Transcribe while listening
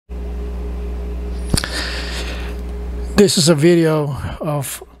This is a video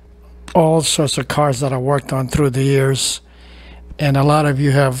of all sorts of cars that I worked on through the years, and a lot of you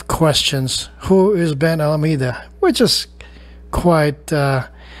have questions. Who is Ben Alameda? Which is quite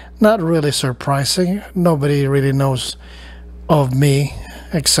not really surprising. Nobody really knows of me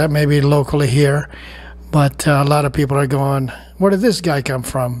except maybe locally here, but a lot of people are going, where did this guy come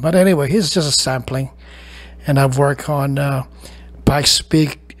from? But anyway, he's just a sampling, and I've worked on Pikes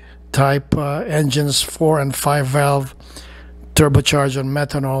Peak type engines, 4 and 5 valve, turbocharged on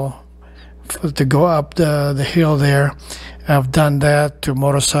methanol to go up the hill there. I've done that to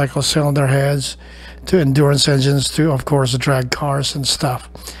motorcycle cylinder heads, to endurance engines, to of course drag cars and stuff.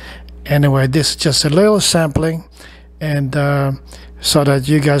 Anyway, this is just a little sampling, and so that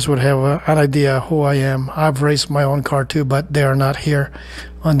you guys would have an idea who I am. I've raced my own car too, but they are not here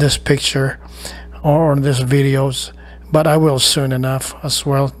on this picture or on this videos, but I will soon enough as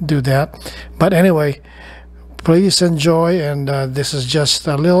well do that. But anyway, please enjoy, and this is just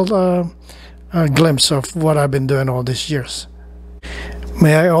a little glimpse of what I've been doing all these years.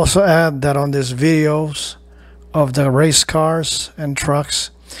 May I also add that on these videos of the race cars and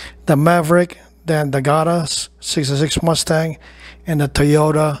trucks, the Maverick, then the Gata 66 Mustang, and the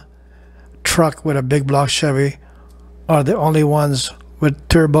Toyota truck with a big block Chevy are the only ones with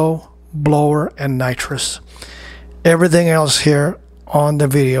turbo, blower, and nitrous. Everything else here on the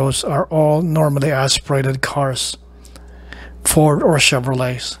videos are all normally aspirated cars, Ford or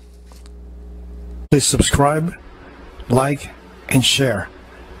Chevrolets. Please subscribe, like, and share.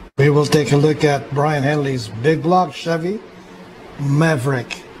 We will take a look at Brian Henley's big block Chevy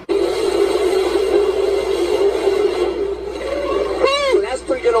Maverick. That's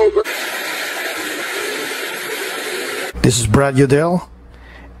pretty good over. This is Brad Udell,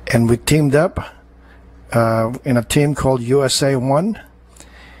 and we teamed up in a team called USA 1.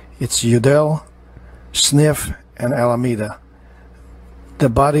 It's Udell-Sniff-Alameda. The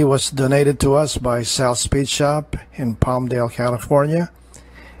body was donated to us by South Speed Shop in Palmdale, California.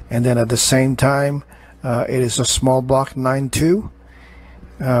 And then at the same time, it is a small block 9.2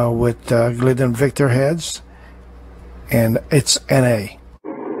 with Glidden Victor heads, and it's NA.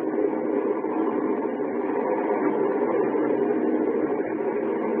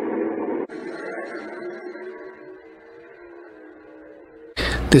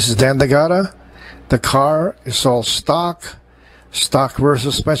 This is Dan Gata. The car is all stock rear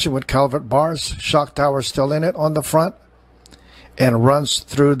suspension with Calvert bars, shock tower still in it on the front, and runs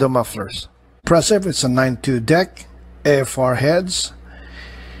through the mufflers. Impressive. It's a 9.2 deck, AFR heads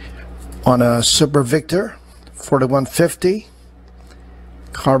on a Super Victor 4150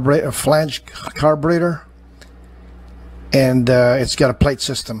 carburetor, flange carburetor, and it's got a plate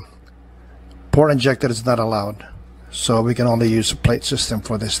system. Port injected is not allowed, so we can only use a plate system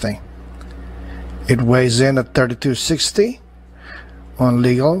for this thing. It weighs in at 3260 on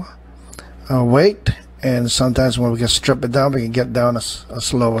legal weight, and sometimes when we can strip it down, we can get down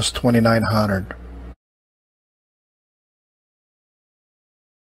as low as 2900.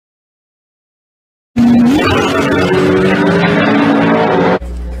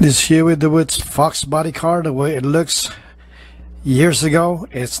 This Huey DeWitt's Fox body car, the way it looks years ago,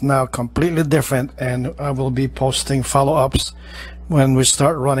 it's now completely different, and I will be posting follow-ups when we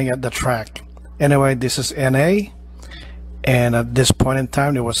start running at the track. Anyway, this is NA, and at this point in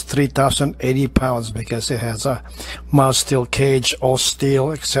time it was 3,080 pounds because it has a mild steel cage, all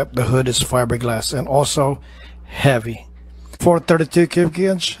steel except the hood is fiberglass, and also heavy. 432 cubic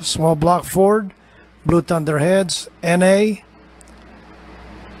inch small block Ford, Blue Thunder heads, NA,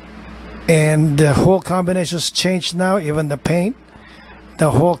 and the whole combination's changed now, even the paint. The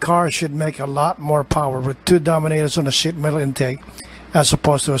whole car should make a lot more power with 2 dominators on the sheet metal intake as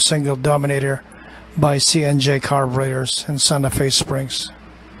opposed to a single dominator by C&J carburetors and Santa Fe springs.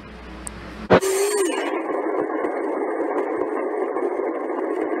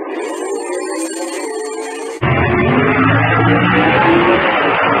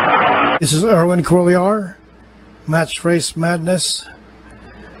 This is Erwin Couliar, Match Race Madness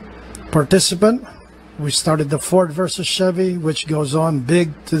participant. We started the Ford versus Chevy, which goes on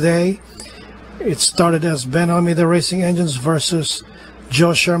big today. It started as Ben Alameda Racing Engines versus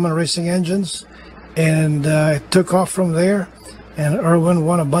Joe Sherman Racing Engines, and it took off from there, and Erwin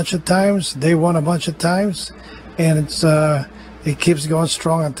won a bunch of times, they won a bunch of times, and it keeps going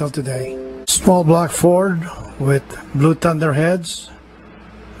strong until today. Small block Ford with Blue Thunder heads,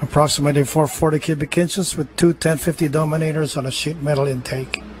 approximately 440 cubic inches with 2 1050 dominators on a sheet metal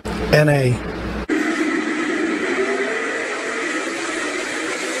intake. NA.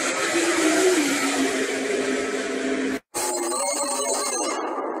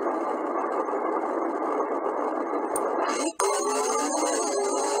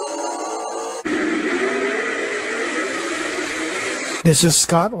 This is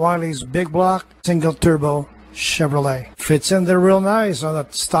Scott Wiley's big block single turbo Chevrolet. Fits in there real nice on a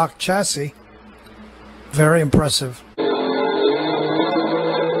stock chassis. Very impressive.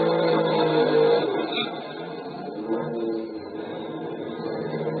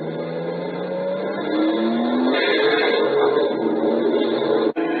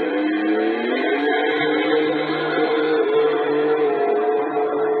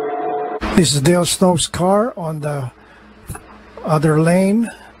 This is Dale Snow's car on the other lane,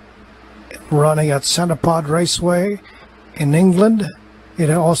 running at Centerpod Raceway in England.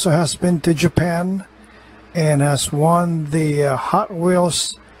 It also has been to Japan and has won the Hot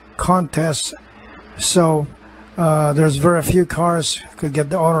Wheels contest. So there's very few cars could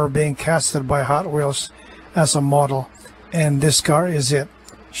get the honor of being casted by Hot Wheels as a model, and this car is it.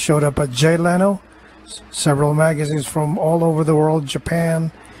 Showed up at Jay Leno, several magazines from all over the world,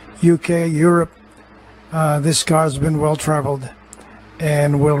 Japan, UK, Europe. This car has been well traveled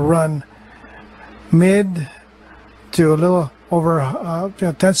and will run mid to a little over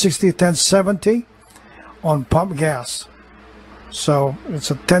 1060, 1070 on pump gas. So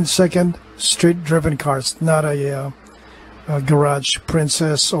it's a 10-second street driven car. It's not a garage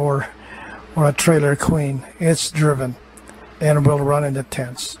princess or a trailer queen. It's driven and will run in the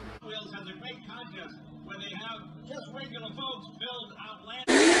tens.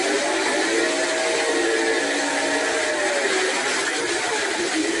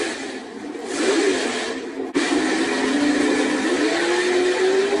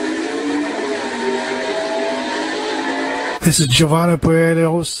 This is Giovanni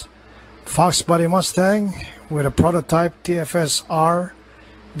Puello's Fox Body Mustang with a prototype TFS-R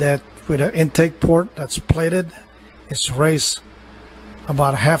that with an intake port that's plated. It's raised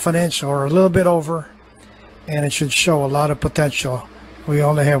about ½ an inch or a little bit over, and it should show a lot of potential. We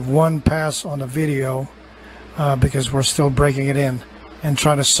only have one pass on the video because we're still breaking it in and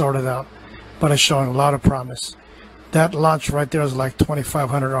trying to sort it out, but it's showing a lot of promise. That launch right there is like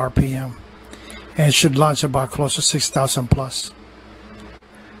 2,500 RPM. And it should launch about close to 6,000 plus.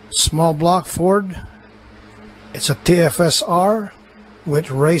 Small block Ford. It's a TFS-R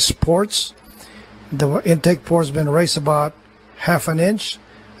with race ports. The intake port has been raised about ½ an inch,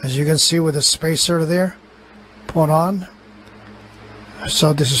 as you can see with the spacer there put on.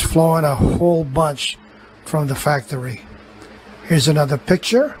 So this is flowing a whole bunch from the factory. Here's another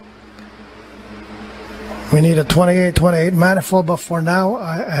picture. We need a 28 manifold, but for now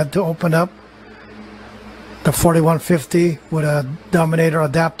I had to open up the 4150 with a Dominator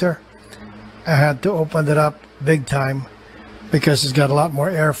adapter. I had to open it up big time because it's got a lot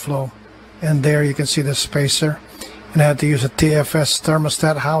more airflow. And there you can see the spacer. And I had to use a TFS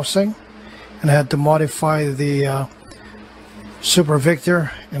thermostat housing. And I had to modify the Super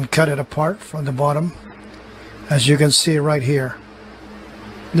Victor and cut it apart from the bottom. As you can see right here,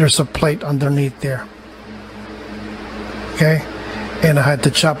 there's a plate underneath there. Okay, and I had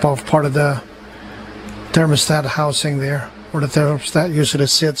to chop off part of the thermostat housing there where the thermostat usually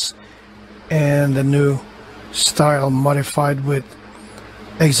sits, and the new style modified with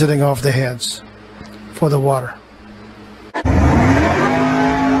exiting off the heads for the water.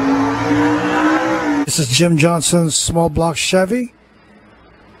 This is Jim Johnson's small block Chevy,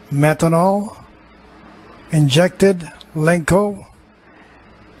 methanol, injected, Lenco.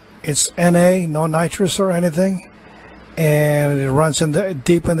 It's NA, no nitrous or anything, and it runs in the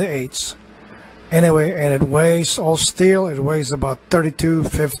deep in the 8s. Anyway, and it weighs, all steel, it weighs about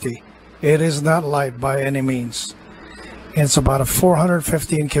 3250. It is not light by any means. And it's about a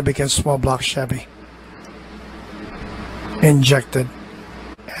 415 cubic inch small block Chevy. Injected.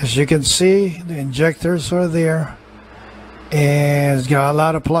 As you can see, the injectors are there. And it's got a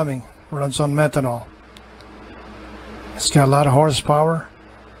lot of plumbing. Runs on methanol. It's got a lot of horsepower.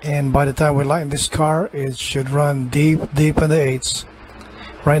 And by the time we lighten this car, it should run deep in the 8s.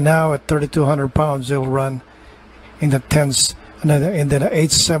 Right now at 3,200 pounds, it'll run in the 10s, in the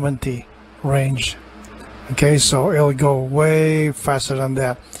 870 range. Okay, so it'll go way faster than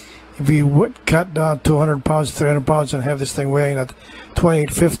that. If you would cut down 200 pounds, 300 pounds, and have this thing weighing at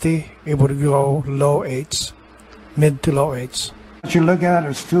 2850, it would go low 8s, mid to low 8s. What you look at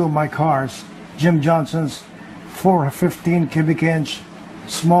is two of my cars. Jim Johnson's 415 cubic inch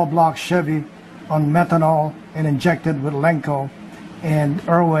small block Chevy on methanol and injected with Lenco, and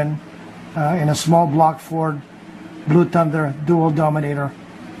Irwin in a small block Ford Blue Thunder dual Dominator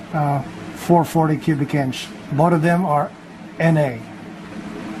 440 cubic inch. Both of them are NA.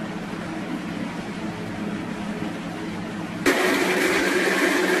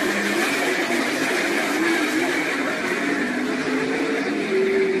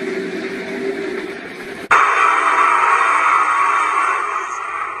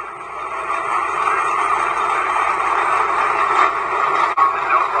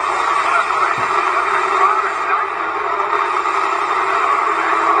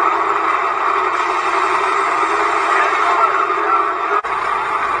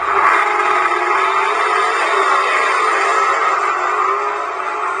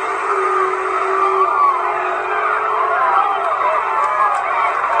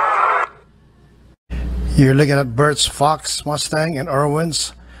 You're looking at Bert's Fox Mustang and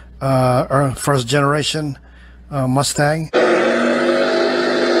Irwin's first generation Mustang.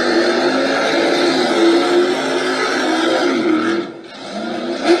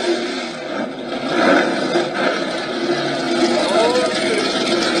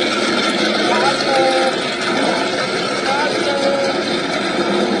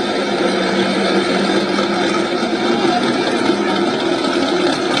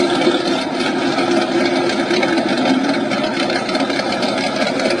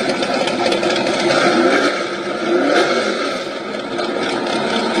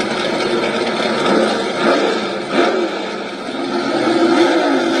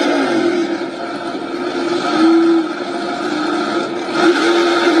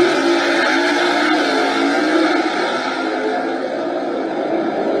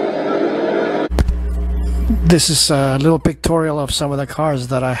 This is a little pictorial of some of the cars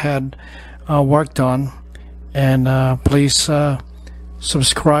that I had worked on, and please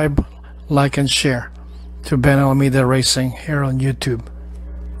subscribe, like, and share to Ben Alameda Racing here on YouTube.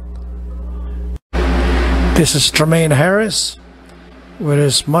 This is Tremaine Harris with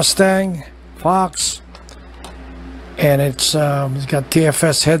his Mustang Fox, and it's got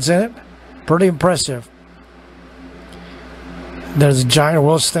TFS heads in it. Pretty impressive. There's a giant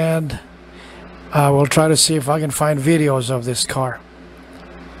wheel stand. I will try to see if I can find videos of this car.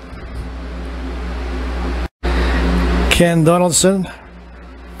 Ken Donaldson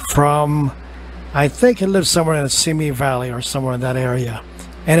from, I think he lives somewhere in the Simi Valley or somewhere in that area.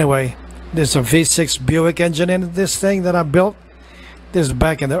 Anyway, there's a V6 Buick engine in this thing that I built. This is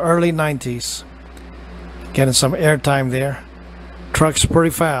back in the early 90s. Getting some airtime there. Truck's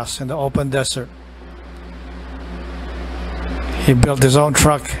pretty fast in the open desert. He built his own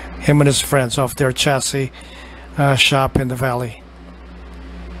truck, him and his friends, off their chassis shop in the valley.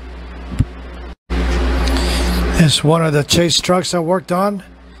 It's one of the chase trucks I worked on.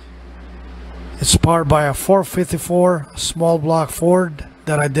 It's powered by a 454 small block Ford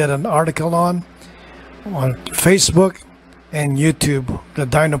that I did an article on Facebook and YouTube. The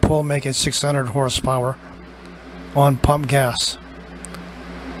Dynapole making 600 horsepower on pump gas.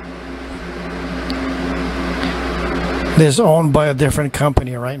 It is owned by a different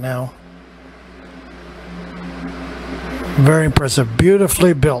company right now. Very impressive,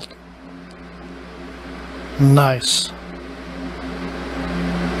 beautifully built. Nice.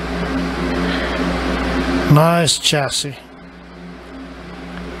 Nice chassis.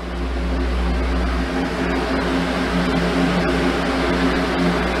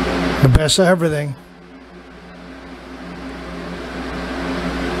 The best of everything.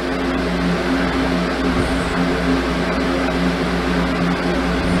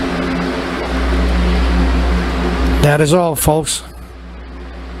 That is all, folks.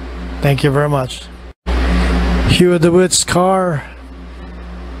 Thank you very much. Hugh DeWitt's car.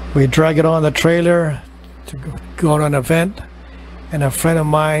 We drag it on the trailer to go to an event. And a friend of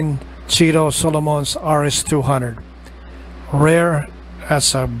mine, Cheeto Solomon's RS200. Rare.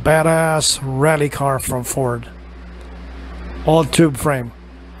 That's a badass rally car from Ford. All tube frame.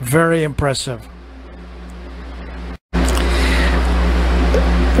 Very impressive.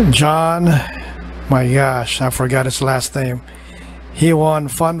 John, my gosh, I forgot his last name. He won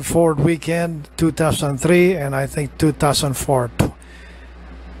Fun Ford Weekend 2003 and I think 2004.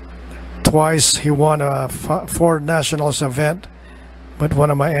 Twice he won a Ford Nationals event with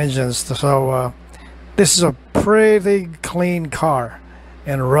one of my engines. So this is a pretty clean car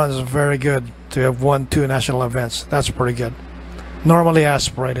and runs very good to have won 2 national events. That's pretty good. Normally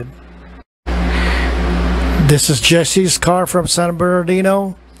aspirated. This is Jesse's car from San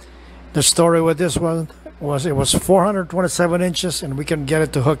Bernardino. The story with this one was it was 427 inches and we can get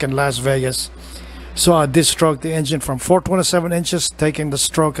it to hook in Las Vegas. So I did stroke the engine from 427 inches, taking the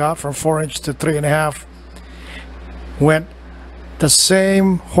stroke out from 4 inch to 3.5. Went the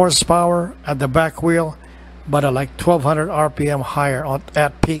same horsepower at the back wheel, but at like 1200 RPM higher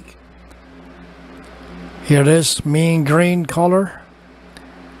at peak. Here it is, mean green color.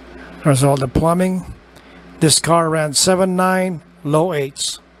 There's all the plumbing. This car ran 7.9, low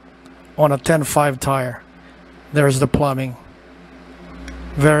 8s on a 10.5 tire. There's the plumbing.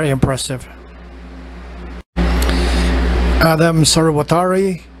 Very impressive. Adam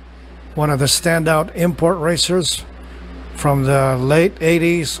Sarwatari, one of the standout import racers from the late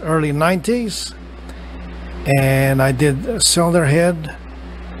 80s, early 90s. And I did a cylinder head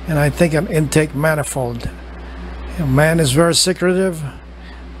and I think an intake manifold. The man is very secretive,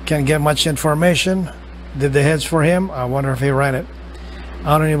 can't get much information. Did the heads for him. I wonder if he ran it.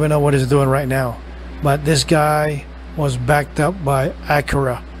 I don't even know what he's doing right now. But this guy was backed up by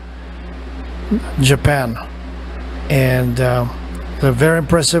Acura. Japan, and a very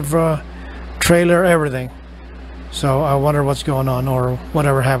impressive trailer, everything. So I wonder what's going on or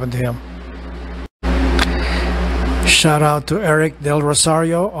whatever happened to him. Shout out to Eric Del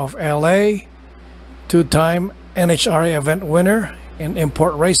Rosario of LA, two-time NHRA event winner in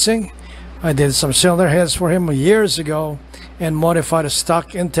import racing. I did some cylinder heads for him years ago and modified a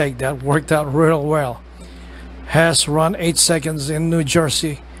stock intake that worked out real well. Has run 8 seconds in New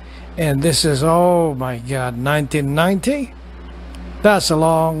Jersey, and this is, oh my God, 1990? That's a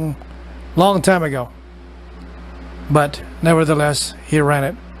long time ago. But nevertheless, he ran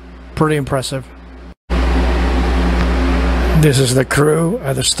it. Pretty impressive. This is the crew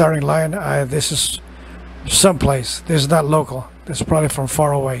at the starting line. This is someplace. This is not local. This is probably from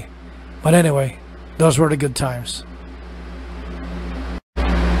far away. But anyway, those were the good times.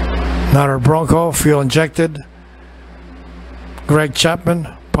 Another Bronco, fuel injected. Greg Chapman,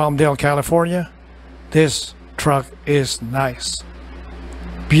 Palmdale, California. This truck is nice.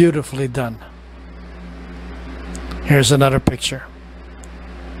 Beautifully done. Here's another picture.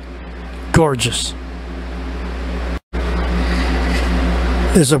 Gorgeous.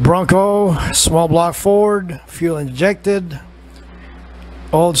 This is a Bronco, small block Ford, fuel injected.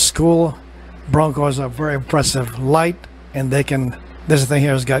 Old school Broncos are very impressive. Light, and they can, this thing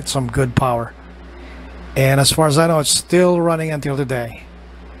here has got some good power. And as far as I know, it's still running until today.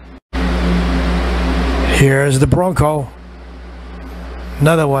 Here's the Bronco.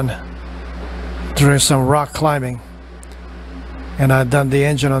 Another one doing some rock climbing. And I've done the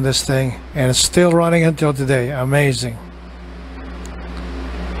engine on this thing, and it's still running until today. Amazing.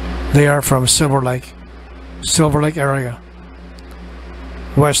 They are from Silver Lake area,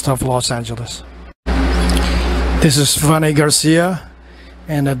 west of Los Angeles. This is Fanny Garcia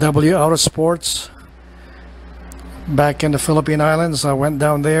and the W Autosports back in the Philippine Islands. I went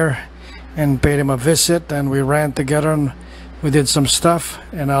down there and paid him a visit, and we ran together and we did some stuff,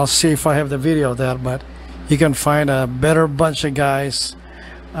 and I'll see if I have the video of that, but you can find a better bunch of guys,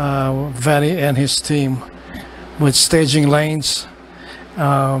 Vanny and his team, with staging lanes.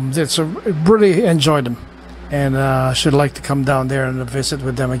 Really enjoyed them, and I should like to come down there and visit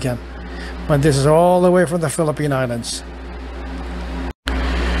with them again. But this is all the way from the Philippine Islands.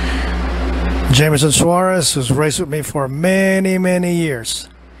 Jameson Suarez, who's raced with me for many years.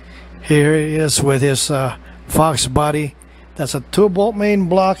 Here he is with his Fox body. That's a 2-bolt main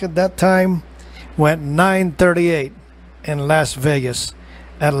block at that time. Went 938 in Las Vegas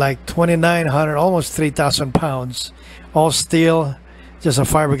at like 2,900, almost 3,000 pounds. All steel, just a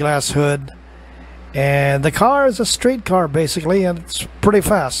fiberglass hood. And the car is a street car basically, and it's pretty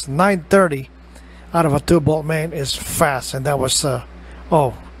fast. 930 out of a 2-bolt main is fast, and that was,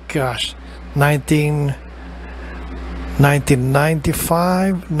 oh gosh,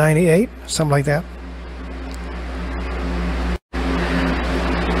 1995, 98, something like that.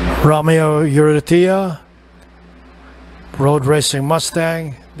 Romeo Urrutia, road racing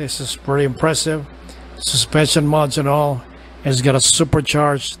Mustang. This is pretty impressive. Suspension mods and all. It's got a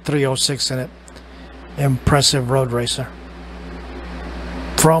supercharged 306 in it. Impressive road racer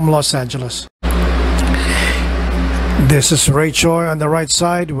from Los Angeles. This is Ray Choi on the right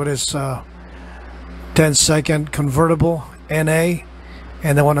side with his 10-second convertible NA,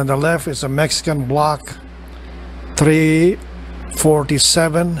 and the one on the left is a Mexican block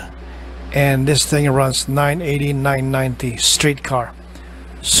 347, and this thing runs 980, 990 street car,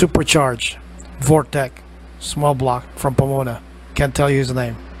 supercharged Vortec, small block from Pomona. Can't tell you his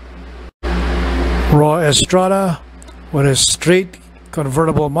name. Roy Estrada with his street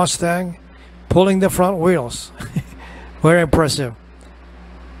convertible Mustang, pulling the front wheels. Very impressive.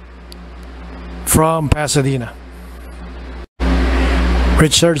 From Pasadena.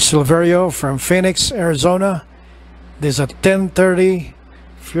 Richard Silverio from Phoenix, Arizona. There's a 1030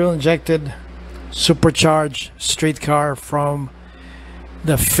 fuel injected supercharged street car from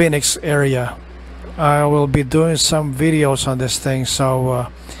the Phoenix area. I will be doing some videos on this thing, so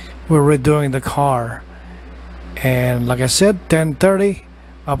we're redoing the car. And like I said, 1030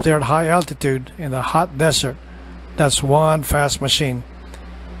 up there at high altitude in the hot desert. That's one fast machine.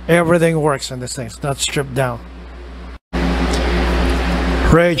 Everything works in this thing. It's not stripped down.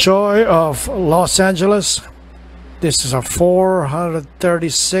 Ray Choi of Los Angeles. This is a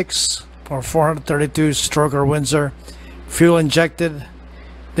 436 or 432 stroker Windsor, fuel injected.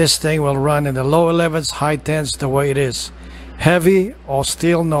 This thing will run in the low 11s, high 10s the way it is. Heavy, all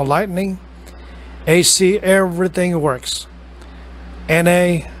steel, no lightning. AC, everything works.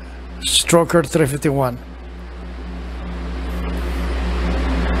 NA, stroker 351.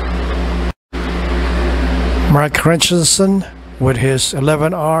 Mark Christensen with his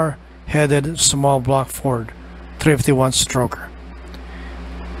 11R headed small block Ford 351 stroker.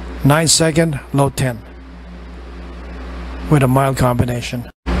 9-second, low 10 with a mild combination.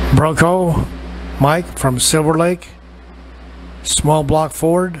 Bronco Mike from Silver Lake, small block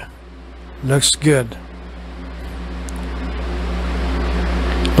Ford, looks good.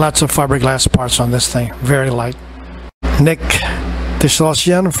 Lots of fiberglass parts on this thing, very light. Nick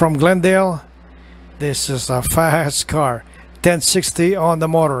Tishlosian from Glendale, this is a fast car, 1060 on the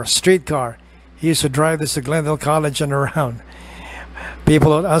motor, street car. He used to drive this to Glendale College and around.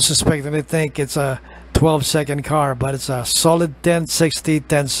 People unsuspectingly think it's a 12-second car, but it's a solid 1060,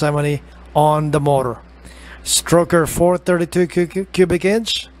 1070 on the motor. Stroker 432 cubic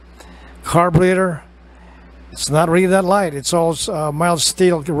inch, carburetor. It's not really that light. It's all mild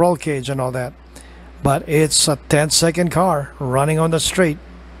steel roll cage and all that. But it's a 10-second car running on the street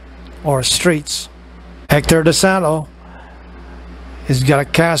or streets. Hector DeSanto, he's got a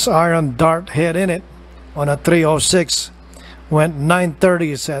cast iron dart head in it on a 306. Went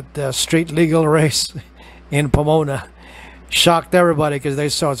 930s at the street legal race in Pomona. Shocked everybody because they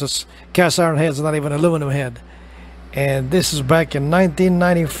saw it's a cast iron head, it's not even an aluminum head. And this is back in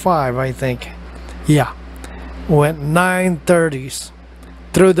 1995, I think. Yeah. Went 930s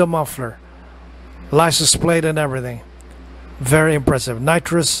through the muffler, license plate and everything. Very impressive.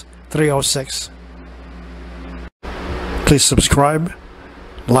 Nitrous 306. Please subscribe,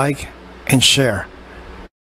 like, and share.